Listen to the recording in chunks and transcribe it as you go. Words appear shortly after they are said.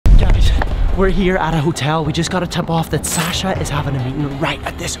We're here at a hotel. We just got a tip off that S.A.S.H.A is having a meeting right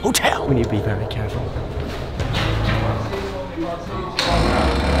at this hotel. We need to be very careful. You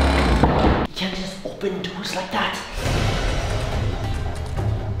can't just open doors like that.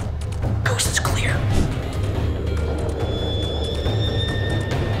 Coast is clear.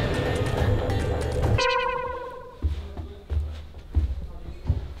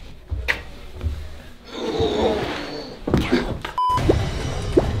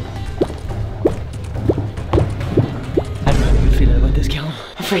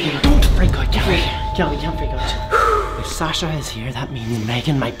 Don't freak out, Kelly, can't freak out. If S.A.S.H.A is here, that means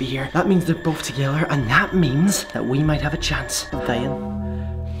M3GAN might be here. That means they're both together, and that means that we might have a chance of dying.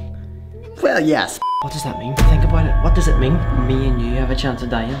 Well, yes. What does that mean? Think about it. What does it mean? Me and you have a chance of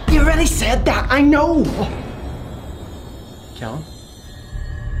dying. You already said that, I know! Callum?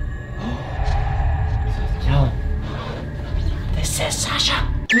 Callum? This is S.A.S.H.A.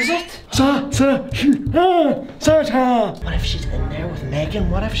 Is it? S.A.S.H.A. What if she's in there with M3GAN?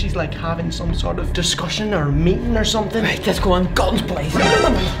 What if she's like having some sort of discussion or meeting or something? Right, let's go on guns blazing.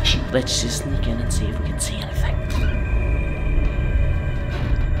 Let's just sneak in and see if we can see anything.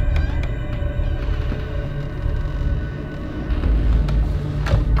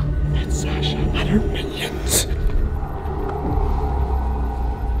 It's S.A.S.H.A and her minions.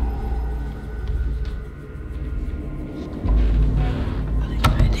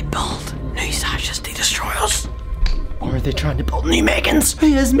 Or are they trying to build new M3GANs? Who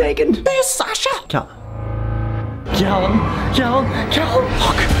is M3GAN? Who is S.A.S.H.A? Callum,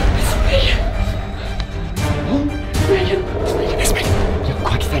 look! It's me! M3GAN, it's me! Yo,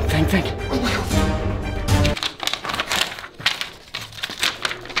 quick, think.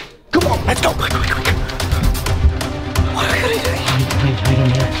 Come on, let's go! Quick. What are we gonna do? Hide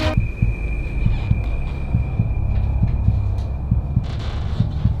in here.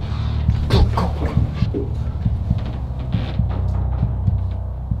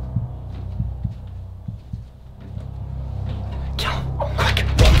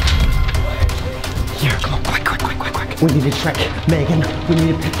 We need to trick M3GAN. We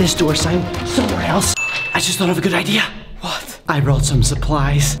need to put this door sign somewhere else. I just thought of a good idea. What? I brought some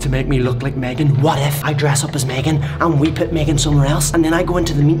supplies to make me look like M3GAN. What if I dress up as M3GAN and we put M3GAN somewhere else, and then I go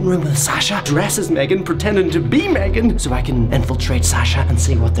into the meeting room with S.A.S.H.A, dress as M3GAN, pretending to be M3GAN, so I can infiltrate S.A.S.H.A and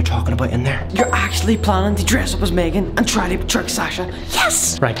see what they're talking about in there. You're actually planning to dress up as M3GAN and try to trick S.A.S.H.A?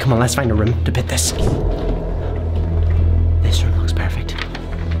 Yes! Right, come on, let's find a room to put this. This room looks perfect.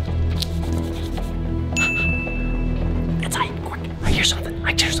 I hear something.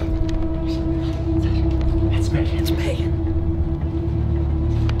 It's M3GAN.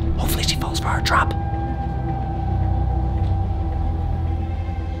 Hopefully she falls for our trap.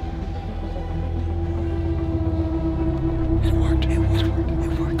 It worked.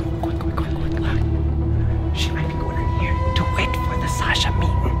 Quick. She might be going in here to wait for the S.A.S.H.A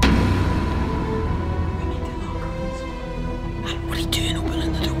meeting. We need to lock her. And what are you doing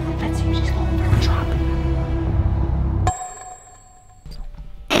opening the door? Let's see if she's falling for our trap.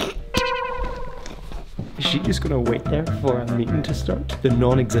 Is she just gonna wait there for a meeting to start? The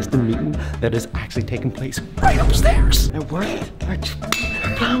non-existent meeting that is actually taking place right upstairs. It worked. Our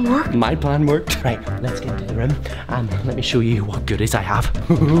plan worked. My plan worked. Right, let's get into the room and let me show you what goodies I have.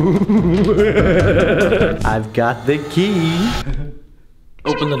 I've got the key.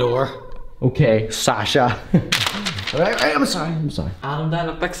 Open the door. Okay, S.A.S.H.A. Right, I'm sorry. Adam, do I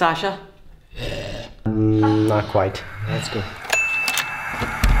look like S.A.S.H.A? Not quite. Let's go.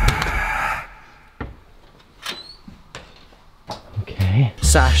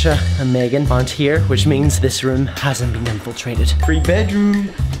 S.A.S.H.A and M3GAN aren't here, which means this room hasn't been infiltrated. Free bedroom.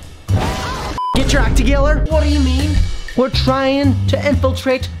 Get your act together. What do you mean? We're trying to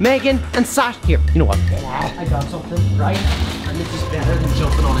infiltrate M3GAN and S.A.S.H.A. Here, you know what? I got something, right? And this is better than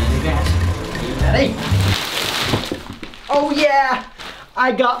jumping on any bed. Are you ready? Oh yeah!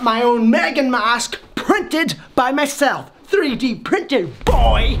 I got my own M3GAN mask printed by myself. 3D printed,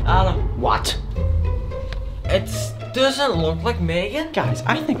 boy! Adam. What? It doesn't look like M3GAN. Guys,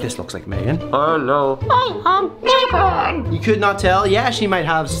 I think this looks like M3GAN. Hello. M3GAN. You could not tell. Yeah, she might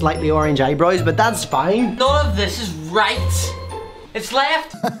have slightly orange eyebrows, but that's fine. None of this is right. It's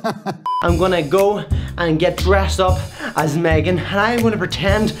left. I'm gonna go and get dressed up as M3GAN, and I'm gonna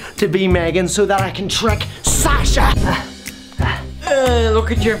pretend to be M3GAN so that I can trick S.A.S.H.A.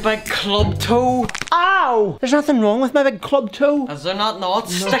 Look at your big club toe. Ow! There's nothing wrong with my big club toe. Is there not? No,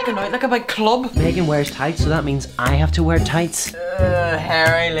 it's sticking out like a big club. M3GAN wears tights, so that means I have to wear tights.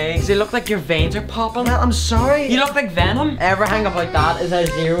 Hairy legs. They look like your veins are popping. Well, I'm sorry. You look like Venom. Everything about that is a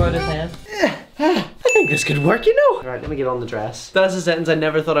 0 out of 10. think this could work, you know. Alright, let me get on the dress. That's a sentence I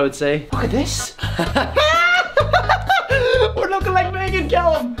never thought I would say. Look at this. We're looking like Megan,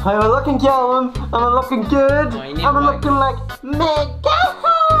 Callum. How am I looking, Callum? Am I looking good? Am I looking like Megan?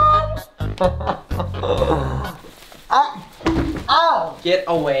 Ow! Get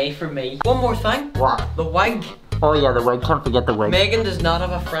away from me. One more thing. What? The wig. Oh yeah, the wig. Can't forget the wig. Megan does not have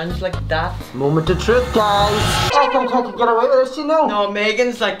a fringe like that. Moment of truth, guys. I think I could get away with this, you know. No,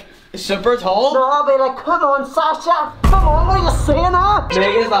 Megan's like super tall. No, I'll be like, come on, Sasha. Come on, what are you saying, huh?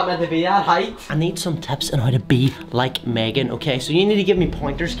 Megan's not meant to be that height. I need some tips on how to be like Megan, okay? So you need to give me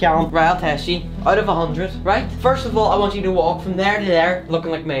pointers, Callum. Right, I'll test you. Out of 100, right? First of all, I want you to walk from there to there,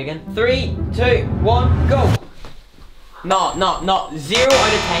 looking like Megan. 3, 2, 1, go. No. 0 out of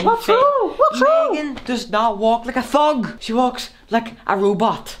 10. What's wrong? What's wrong? Megan does not walk like a thug. She walks like a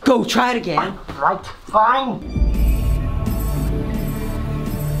robot. Go, try it again. Right, fine.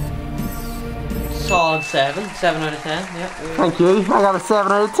 Solid 7 out of 10. Yeah. Thank you. I got a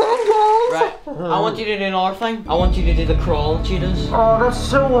 7 out of 10, guys. Right. I want you to do another thing. I want you to do the crawl that she does. Oh, that's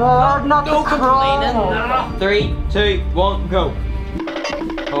so hard. Not No the crawl. complaining. 3, 2, 1, go.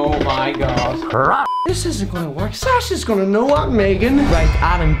 Oh my god. This isn't gonna work. Sasha's gonna know what, Megan. Right,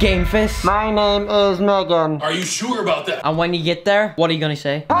 Adam, game fist. My name is Megan. Are you sure about that? And when you get there, what are you gonna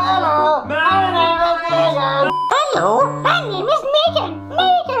say? Hello, my name is Megan. Hello, my name is Megan.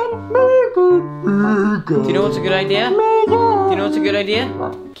 Megan. Do you know what's a good idea? Do you know what's a good idea?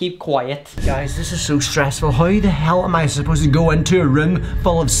 Keep quiet. Guys, this is so stressful. How the hell am I supposed to go into a room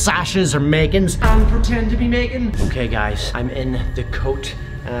full of Sashas or Megans and pretend to be Megan? Okay, guys, I'm in the coat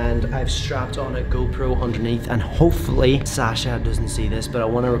and I've strapped on a GoPro underneath, and hopefully Sasha doesn't see this, but I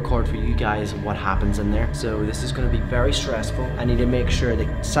want to record for you guys what happens in there. So this is going to be very stressful. I need to make sure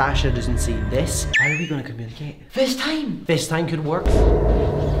that Sasha doesn't see this. How are we going to communicate? FaceTime. FaceTime could work.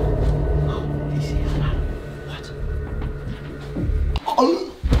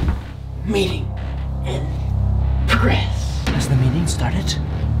 Meeting in progress. Has the meeting started?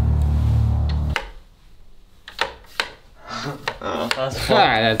 That's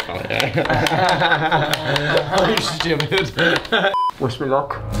fine. That's funny. Oh, you're stupid. Wish me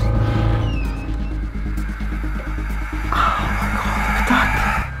luck.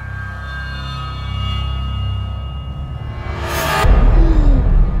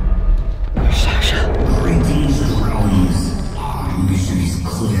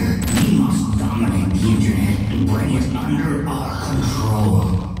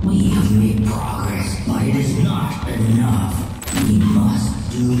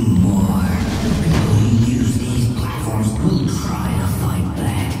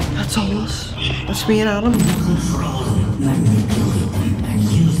 That's me and Adam.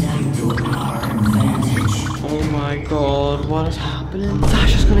 Oh my god, what is happening?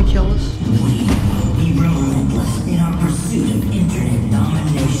 Sasha's gonna kill us. We will be relentless in our pursuit of internet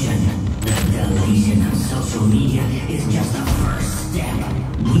domination. The deletion of social media is just the first step.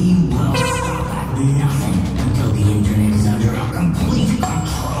 We will stop at nothing until the internet is under our complete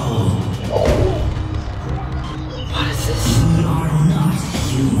control. What is this? We are not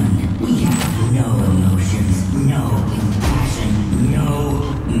human. We have no emotions, no compassion, no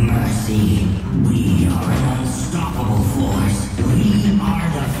mercy. We are an unstoppable force. We are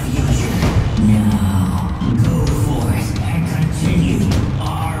the future. Now, go forth and continue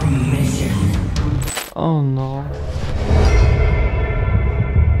our mission. Oh no.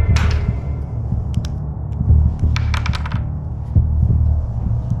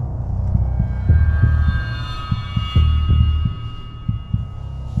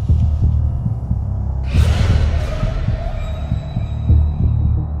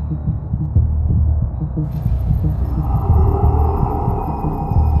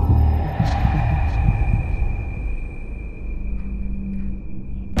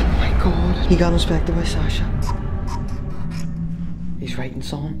 He got inspected by Sasha. He's writing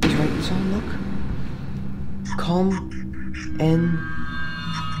something. He's writing something, look. Come in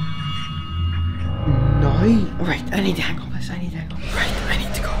now. Right, I need to hang on this. I need to hang on. Right, I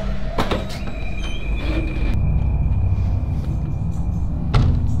need to go. I need to go there.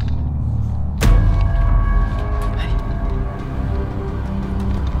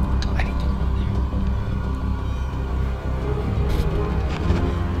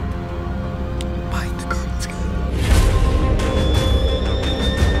 Behind the curtains, guys.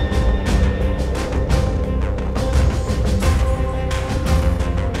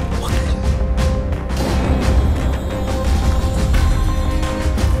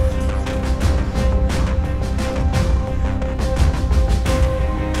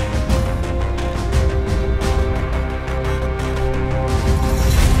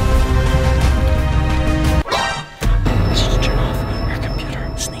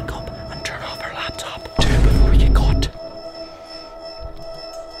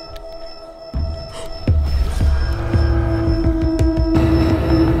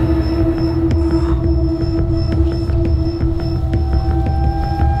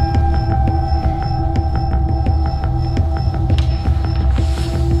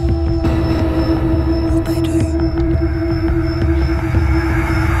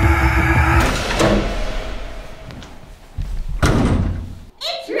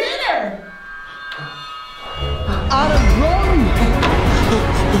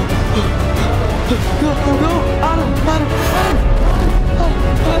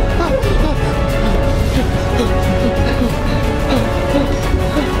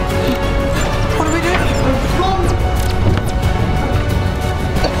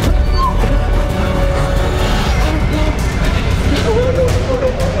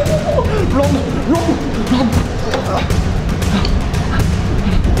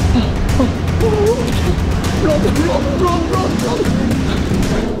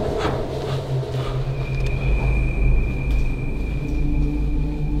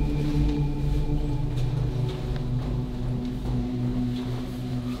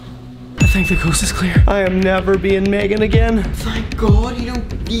 think the coast is clear. I am never being Megan again. Thank God you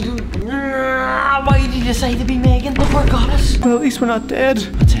don't. Why did you decide to be Megan? Look where it got us. Well, at least we're not dead.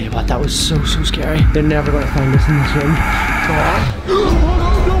 I'll tell you what, that was so scary. They're never gonna find us in this room.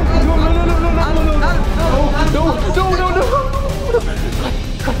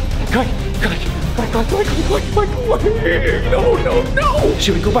 No.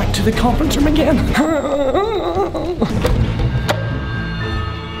 Should we go back to the conference room again?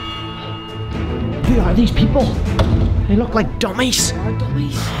 Who are these people? They look like dummies.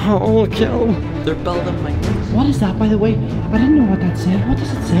 Dummies. Oh, kill them. They're building migrants. What is that, by the way? I didn't know what that said. What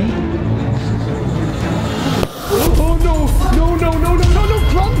does it say? Oh no!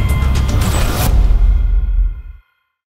 Run!